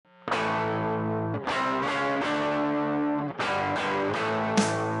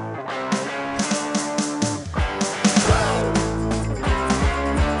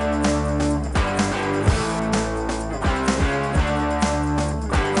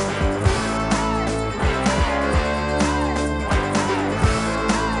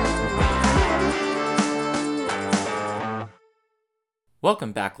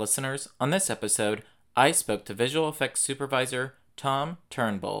Welcome back, listeners. On this episode, I spoke to visual effects supervisor Tom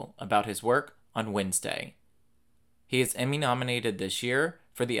Turnbull about his work on Wednesday. He is Emmy nominated this year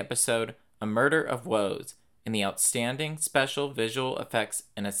for the episode A Murder of Woes in the Outstanding Special Visual Effects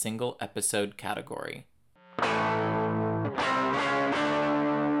in a Single Episode category.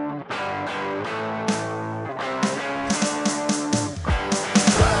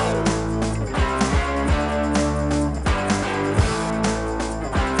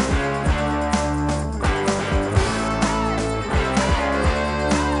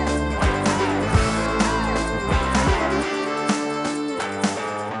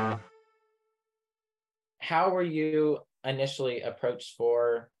 How were you initially approached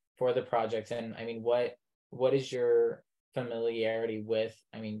for the project, and what is your familiarity with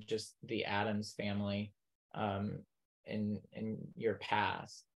just the Addams family in your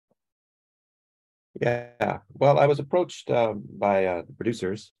past? Yeah, well, I was approached by the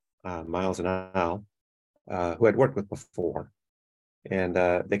producers, Miles and Al, who I'd worked with before, and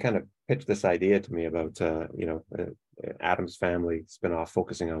they kind of pitched this idea to me about Adam's Family spinoff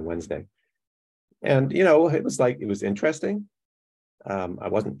focusing on Wednesday, and it was interesting. I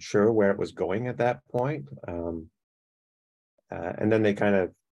wasn't sure where it was going at that point, and then they kind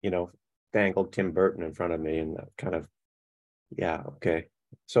of dangled Tim Burton in front of me, and kind of yeah, okay.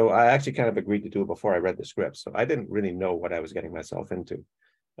 So I actually kind of agreed to do it before I read the script. So I didn't really know what I was getting myself into.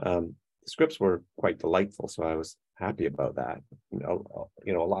 The scripts were quite delightful, so I was happy about that.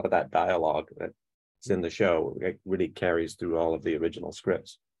 A lot of that dialogue that's in the show, it really carries through all of the original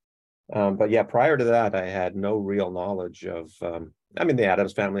scripts. But yeah, prior to that, I had no real knowledge of. The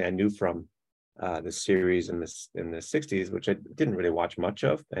Addams Family I knew from the series in the '60s, which I didn't really watch much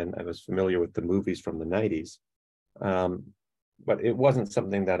of, and I was familiar with the movies from the '90s. Um, but it wasn't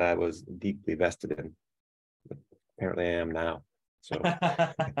something that I was deeply vested in. But apparently, I am now. So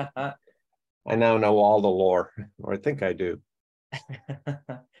I now know all the lore, or I think I do.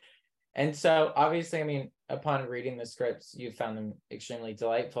 And so obviously, upon reading the scripts, you found them extremely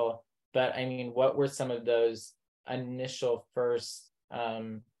delightful. But what were some of those initial first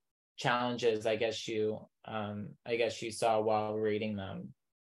challenges, I guess you saw while reading them?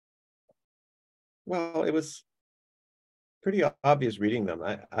 Well, it was pretty obvious reading them.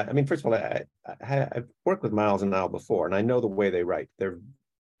 I mean, first of all, I've worked with Miles and Al before, and I know the way they write. Their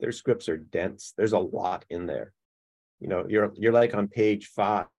scripts are dense. There's a lot in there. You're like on page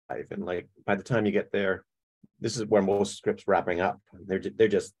 5, and like by the time you get there, this is where most scripts wrapping up. They're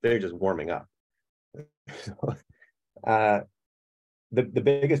just warming up. So, the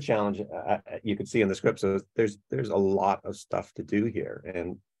biggest challenge you could see in the scripts is there's a lot of stuff to do here,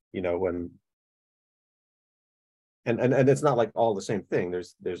 and when and it's not like all the same thing.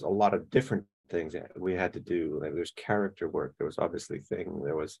 There's a lot of different things we had to do. Like, there's character work. There was obviously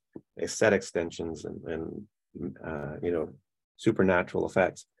there was set extensions and supernatural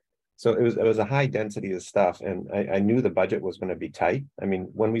effects. So it was a high density of stuff, and I knew the budget was going to be tight. I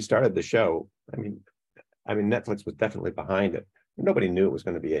mean, when we started the show, Netflix was definitely behind it. Nobody knew it was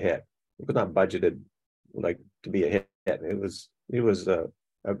going to be a hit. It was not budgeted like to be a hit. It was a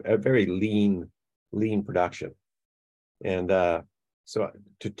very lean production. And so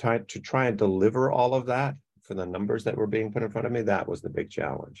to try and deliver all of that for the numbers that were being put in front of me, that was the big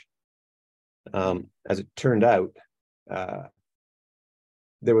challenge. As it turned out,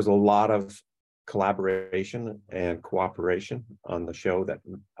 there was a lot of collaboration and cooperation on the show that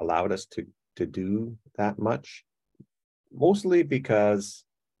allowed us to do that much, mostly because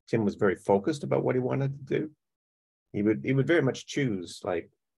Tim was very focused about what he wanted to do. He would very much choose, like,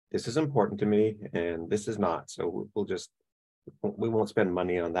 this is important to me and this is not. So we won't spend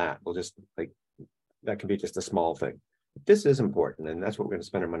money on that. We'll just, like, that can be just a small thing. This is important, and that's what we're going to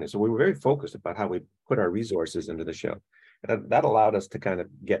spend our money. So we were very focused about how we put our resources into the show. And that allowed us to kind of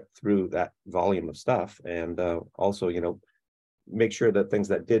get through that volume of stuff, and also, make sure that things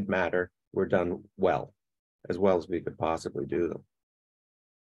that did matter were done as well as we could possibly do them.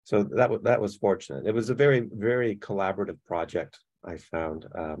 So that was fortunate. It was a very, very collaborative project, I found,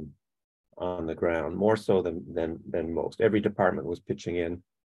 on the ground, more so than most. Every department was pitching in.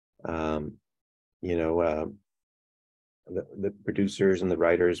 Um, the producers and the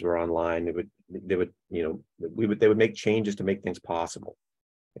writers were online. They would make changes to make things possible,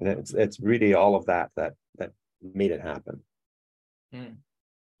 and it's really all of that made it happen.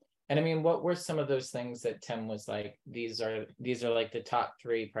 And what were some of those things that Tim was like, these are like the top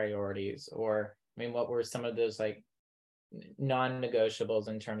 3 priorities? Or what were some of those like non-negotiables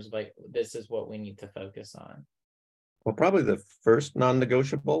in terms of like, this is what we need to focus on? Well, probably the first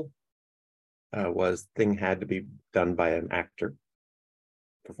non-negotiable was thing had to be done by an actor.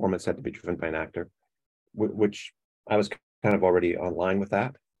 performance had to be driven by an actor, which I was kind of already online with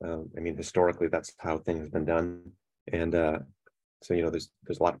that. I mean, historically, that's how things have been done, and so there's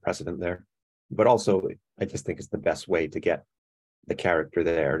a lot of precedent there. But also, I just think it's the best way to get the character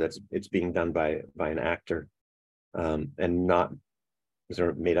there. It's being done by an actor, and not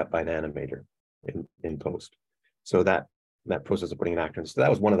sort of made up by an animator in post. So that process of putting an actor in. So that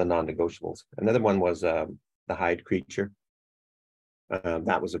was one of the non-negotiables. Another one was the hide creature.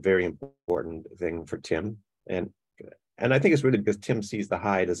 That was a very important thing for Tim, and I think it's really because Tim sees the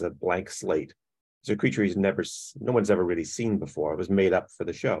hide as a blank slate. It's a creature no one's ever really seen before. It was made up for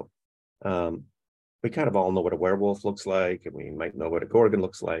the show. We kind of all know what a werewolf looks like, and we might know what a gorgon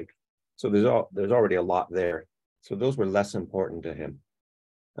looks like. So there's already a lot there. So those were less important to him.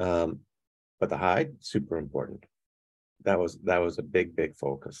 But the hide, super important. That was a big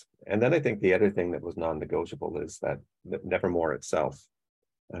focus. And then I think the other thing that was non-negotiable is that Nevermore itself.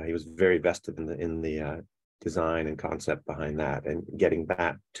 He was very vested in the design and concept behind that, and getting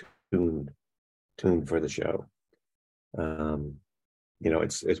that tuned for the show.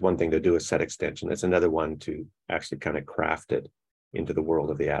 It's one thing to do a set extension. It's another one to actually kind of craft it into the world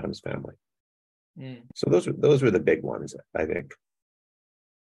of the Addams Family. So those were the big ones, I think.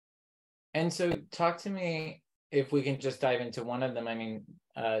 And so talk to me, if we can just dive into one of them. I mean,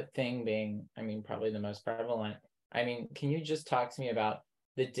 thing being, probably the most prevalent. Can you just talk to me about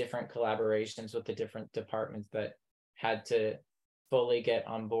the different collaborations with the different departments that had to fully get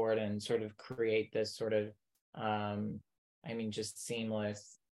on board and sort of create this sort of, just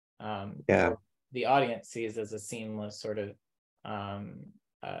seamless, the audience sees as a seamless sort of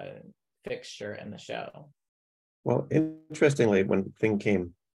fixture in the show? Well, interestingly, when Thing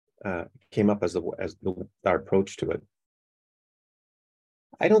came up as our approach to it,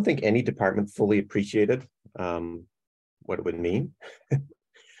 I don't think any department fully appreciated what it would mean.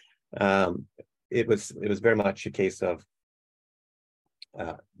 It was very much a case of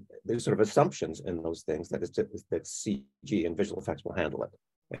there's sort of assumptions in those things that CG and visual effects will handle it,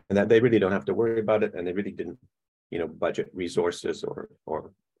 and that they really don't have to worry about it, and they really didn't, budget resources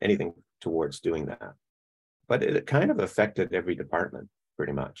or anything towards doing that. But it kind of affected every department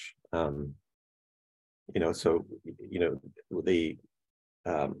pretty much.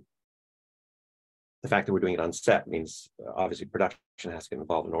 The fact that we're doing it on set means obviously production has to get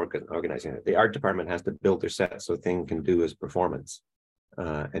involved in organizing it. The art department has to build their set so Thing can do his performance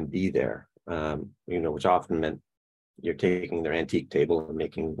and be there, which often meant you're taking their antique table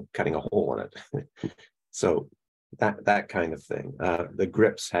and cutting a hole in it. So that kind of thing. The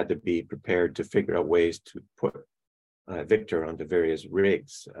grips had to be prepared to figure out ways to put Victor onto various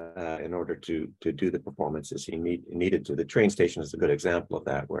rigs in order to do the performances he needed to. The train station is a good example of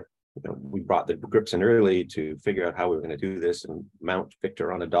that, where we brought the grips in early to figure out how we were going to do this and mount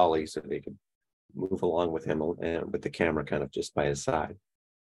Victor on a dolly so they could move along with him and with the camera kind of just by his side.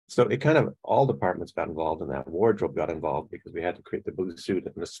 So it kind of, all departments got involved in that. Wardrobe got involved because we had to create the blue suit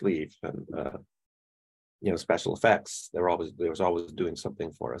and the sleeve, and special effects. There was always doing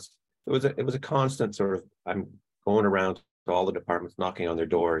something for us. It was a constant sort of, I'm going around to all the departments, knocking on their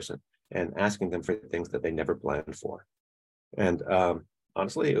doors and asking them for things that they never planned for. And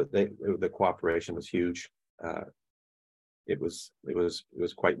honestly, the cooperation was huge. It was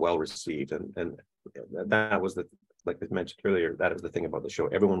quite well received, and that was like I mentioned earlier, that is the thing about the show.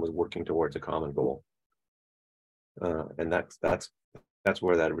 Everyone was working towards a common goal, and that's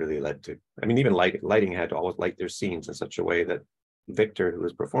where that really led to. Even lighting had to always light their scenes in such a way that Victor, who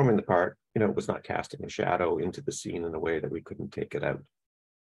was performing the part, was not casting a shadow into the scene in a way that we couldn't take it out.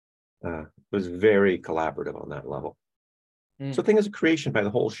 It was very collaborative on that level. So Thing is a creation by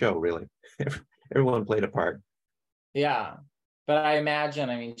the whole show, really. Everyone played a part. Yeah. But I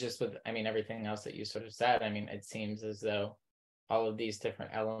imagine, just with, everything else that you sort of said, it seems as though all of these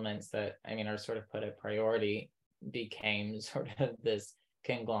different elements that, are sort of put at priority became sort of this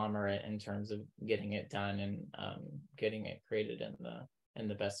conglomerate in terms of getting it done and getting it created in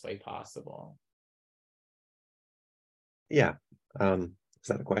the best way possible. Yeah. Is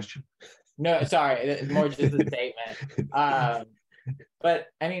that a question? No, sorry, it's more just a statement. But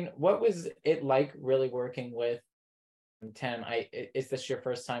what was it like really working with Tim? Is this your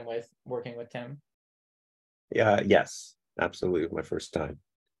first time working with Tim? Yeah, yes, absolutely, my first time.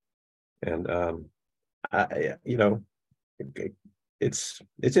 And it's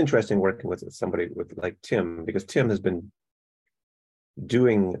interesting working with somebody like Tim, because Tim has been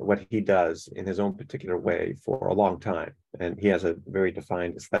doing what he does in his own particular way for a long time, and he has a very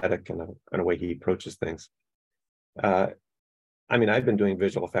defined aesthetic and a way he approaches things. I've been doing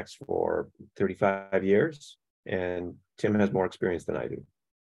visual effects for 35 years, and Tim has more experience than I do.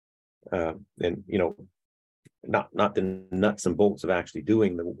 And not the nuts and bolts of actually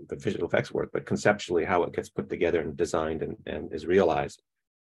doing the visual effects work, but conceptually how it gets put together and designed and is realized.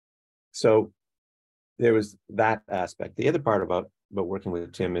 So there was that aspect. The other part about working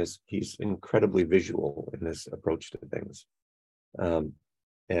with Tim is he's incredibly visual in his approach to things. To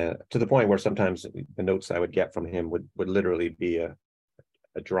the point where sometimes the notes I would get from him would literally be a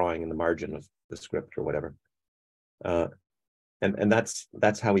drawing in the margin of the script or whatever. And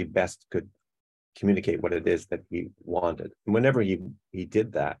that's how he best could communicate what it is that we wanted. And whenever he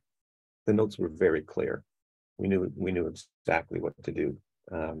did that, the notes were very clear. We knew exactly what to do.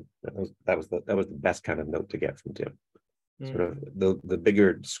 That was the best kind of note to get from Tim. Sort of the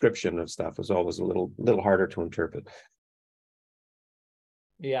bigger description of stuff was always a little harder to interpret.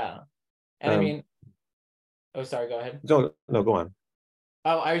 Yeah. And I mean, oh, sorry, go ahead. No, go on.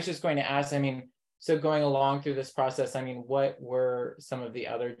 Oh, I was just going to ask, I mean, so going along through this process, I mean, what were some of the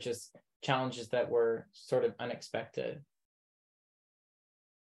other just challenges that were sort of unexpected?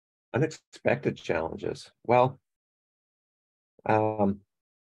 Unexpected challenges. Well,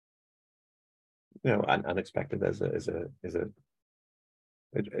 unexpected is a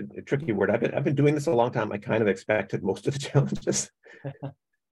tricky word. I've been doing this a long time. I kind of expected most of the challenges.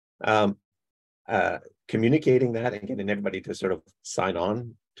 Communicating that and getting everybody to sort of sign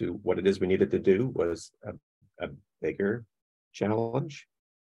on to what it is we needed to do was a bigger challenge.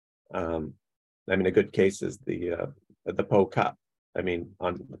 I mean, a good case is the Poe Cup. I mean,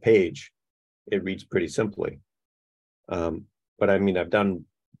 on the page, it reads pretty simply. But I mean, I've done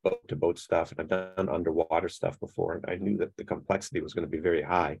boat-to-boat stuff and I've done underwater stuff before, and I knew that the complexity was going to be very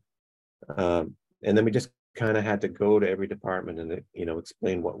high. And then we just kind of had to go to every department and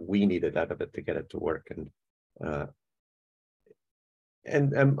explain what we needed out of it to get it to work.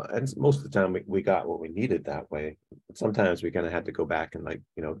 And most of the time we got what we needed that way. But sometimes we kind of had to go back and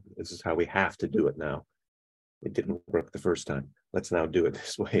this is how we have to do it now. It didn't work the first time. Let's now do it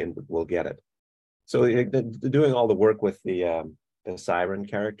this way and we'll get it. So doing all the work with the siren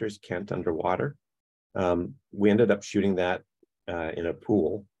characters, Kent underwater, we ended up shooting that in a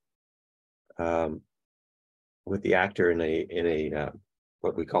pool with the actor in a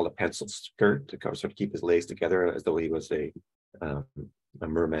what we call a pencil skirt to sort of keep his legs together as though he was a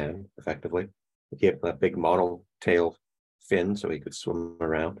merman, effectively. He gave him a big model tail fin so he could swim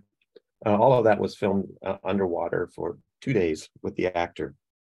around. All of that was filmed underwater for 2 days with the actor,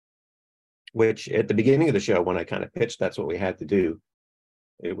 which at the beginning of the show, when I kind of pitched that's what we had to do,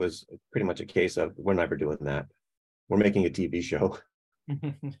 it was pretty much a case of we're never doing that. We're making a TV show.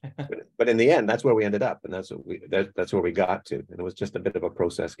 But in the end, that's where we ended up, and that's where we got to, and it was just a bit of a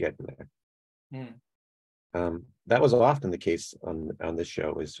process getting there. That was often the case on this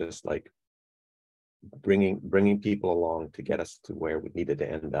show, is just like bringing people along to get us to where we needed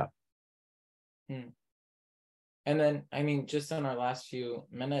to end up. And then, I mean, just in our last few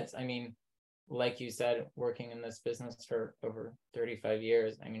minutes, I mean, like you said, working in this business for over 35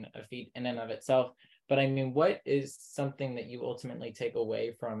 years, I mean, a feat in and of itself. But I mean, what is something that you ultimately take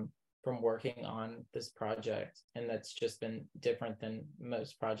away from working on this project, and that's just been different than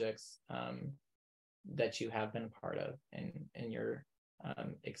most projects that you have been part of in your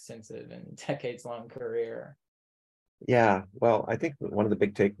extensive and decades-long career? Yeah, well, I think one of the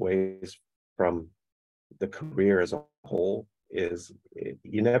big takeaways from the career as a whole is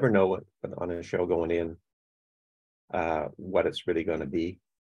you never know on a show going in what it's really going to be,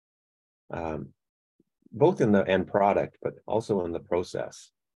 both in the end product, but also in the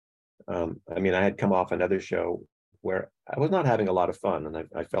process. I mean, I had come off another show where I was not having a lot of fun, and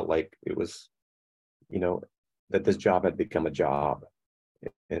I felt like it was, that this job had become a job,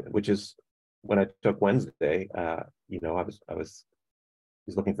 which is when I took Wednesday. I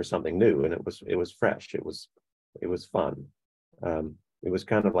was looking for something new, and it was fresh. It was fun. It was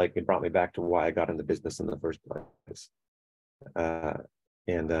kind of like it brought me back to why I got into business in the first place.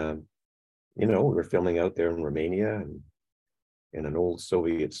 We were filming out there in Romania and in an old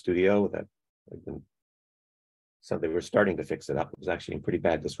Soviet studio that had been, so they were starting to fix it up. It was actually in pretty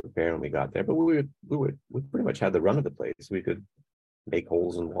bad disrepair when we got there, but we pretty much had the run of the place. We could make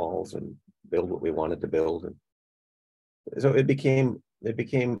holes in walls and build what we wanted to build, and so it became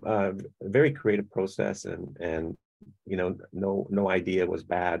a very creative process, and no idea was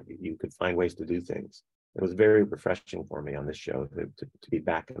bad. You could find ways to do things. It was very refreshing for me on this show to be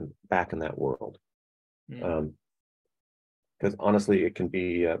back in that world. Because honestly, it can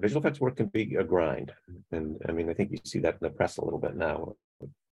be visual effects work can be a grind, and I mean, I think you see that in the press a little bit now.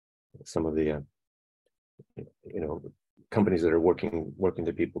 Some of the companies that are working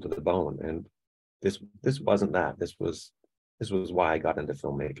the people to the bone, and this wasn't that. This was why I got into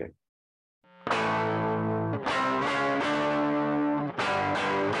filmmaking.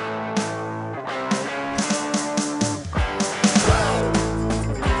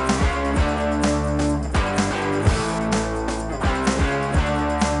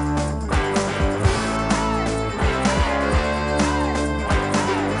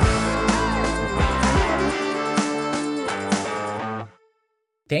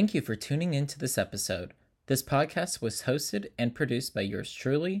 Thank you for tuning in to this episode. This podcast was hosted and produced by yours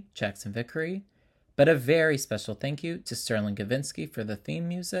truly, Jackson Vickery, but a very special thank you to Sterling Gavinsky for the theme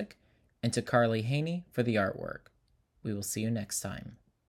music and to Carly Haney for the artwork. We will see you next time.